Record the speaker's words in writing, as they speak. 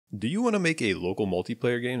Do you want to make a local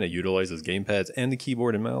multiplayer game that utilizes gamepads and the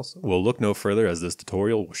keyboard and mouse? Well, look no further as this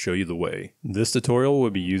tutorial will show you the way. This tutorial will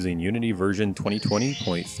be using Unity version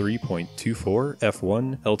 2020.3.24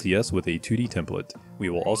 F1 LTS with a 2D template. We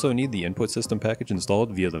will also need the input system package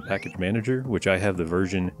installed via the package manager, which I have the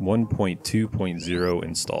version 1.2.0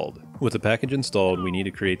 installed. With the package installed, we need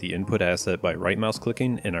to create the input asset by right mouse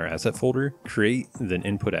clicking in our asset folder, create, then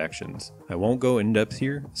input actions. I won't go in depth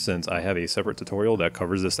here since I have a separate tutorial that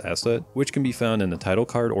covers this asset, which can be found in the title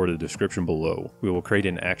card or the description below. We will create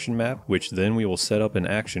an action map, which then we will set up an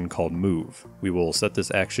action called move. We will set this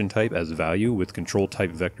action type as value with control type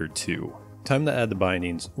vector 2. Time to add the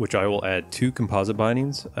bindings, which I will add 2 composite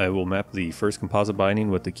bindings. I will map the first composite binding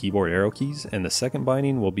with the keyboard arrow keys, and the second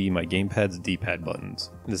binding will be my gamepad's D-pad buttons.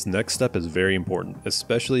 This next step is very important,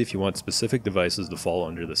 especially if you want specific devices to fall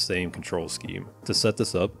under the same control scheme. To set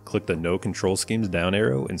this up, click the No Control Schemes down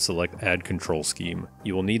arrow and select Add Control Scheme.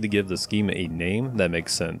 You will need to give the scheme a name that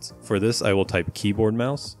makes sense. For this, I will type keyboard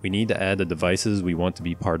mouse. We need to add the devices we want to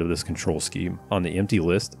be part of this control scheme. On the empty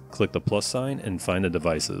list, click the plus sign and find the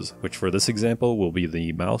devices, which for this example will be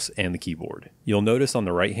the mouse and the keyboard. You'll notice on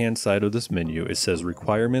the right hand side of this menu it says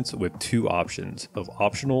requirements with 2 options of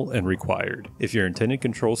optional and required. If your intended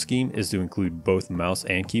control scheme is to include both mouse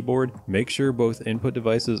and keyboard, make sure both input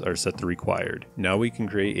devices are set to required. Now we can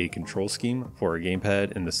create a control scheme for our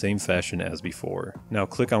gamepad in the same fashion as before. Now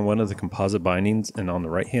click on one of the composite bindings, and on the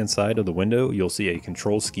right hand side of the window you'll see a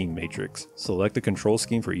control scheme matrix. Select the control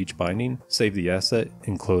scheme for each binding, save the asset,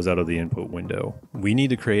 and close out of the input window. We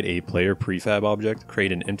need to create a player prefab object,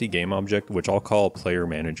 create an empty game object which I'll call player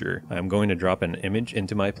manager. I'm going to drop an image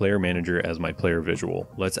into my player manager as my player visual.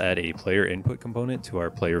 Let's add a player input component to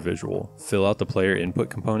our player visual. Fill out the player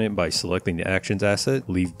input component by selecting the actions asset,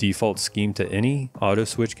 leave default scheme to any, auto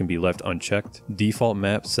switch can be left unchecked, default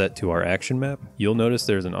map set to our action map. You'll notice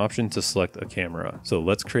there's an option to select a camera. So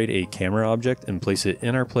let's create a camera object and place it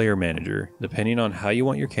in our player manager. Depending on how you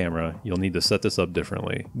want your camera, you'll need to set this up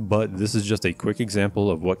differently. But this is just a quick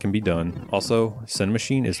example of what can be done. Also,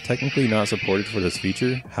 CINEMACHINE is technically not supported for this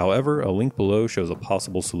feature, however a link below shows a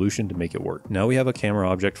possible solution to make it work. Now we have a camera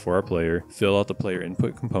object for our player, fill out the player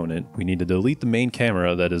input component. We need to delete the main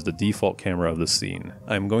camera that is the default camera of the scene.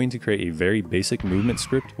 I'm going to create a very basic movement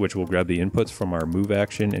script which will grab the inputs from our move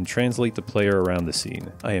action and translate the player around the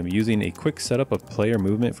scene. I am using a quick setup of player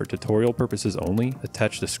movement for tutorial purposes only,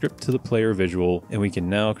 attach the script to the player visual, and we can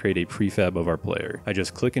now create a prefab of our player. I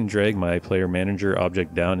just click and drag my player manager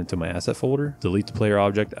object down into my asset folder, delete the player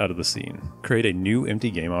object out of the scene. Create a new empty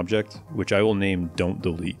game object, which I will name Don't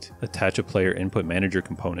Delete. Attach a player input manager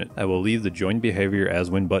component. I will leave the join behavior as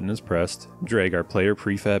when button is pressed, drag our player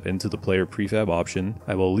prefab into the player prefab option.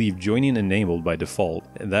 I will leave joining enabled by default,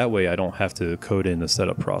 and that way I don't have to code in the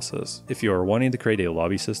setup process. If you are wanting to create a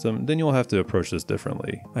lobby system, then you'll have to approach this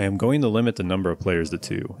differently. I am going to limit the number of players to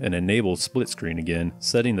 2, and enable split screen again,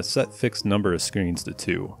 setting the set fixed number of screens to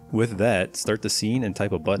 2. With that, start the scene and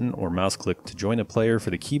type a button or mouse click to join a player for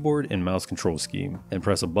the keyboard and mouse control scheme, and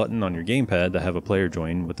press a button on your gamepad to have a player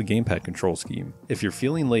join with the gamepad control scheme. If you're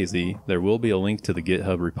feeling lazy, there will be a link to the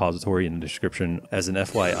GitHub repository in the description. As an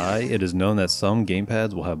FYI, it is known that some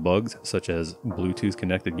gamepads will have bugs such as Bluetooth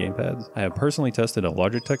connected gamepads. I have personally tested a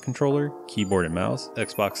Logitech controller, keyboard and mouse,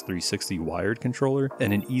 Xbox 360 wired controller,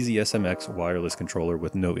 and an Easy SMX wireless controller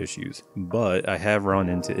with no issues, but I have run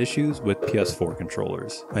into issues with PS4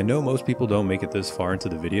 controllers. I know most people don't make it this far into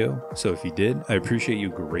the video, so if you did, I appreciate you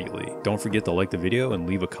greatly. Don't forget to like the video and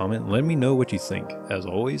leave a comment. Let me know what you think. As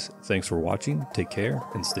always, thanks for watching, take care,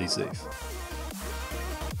 and stay safe.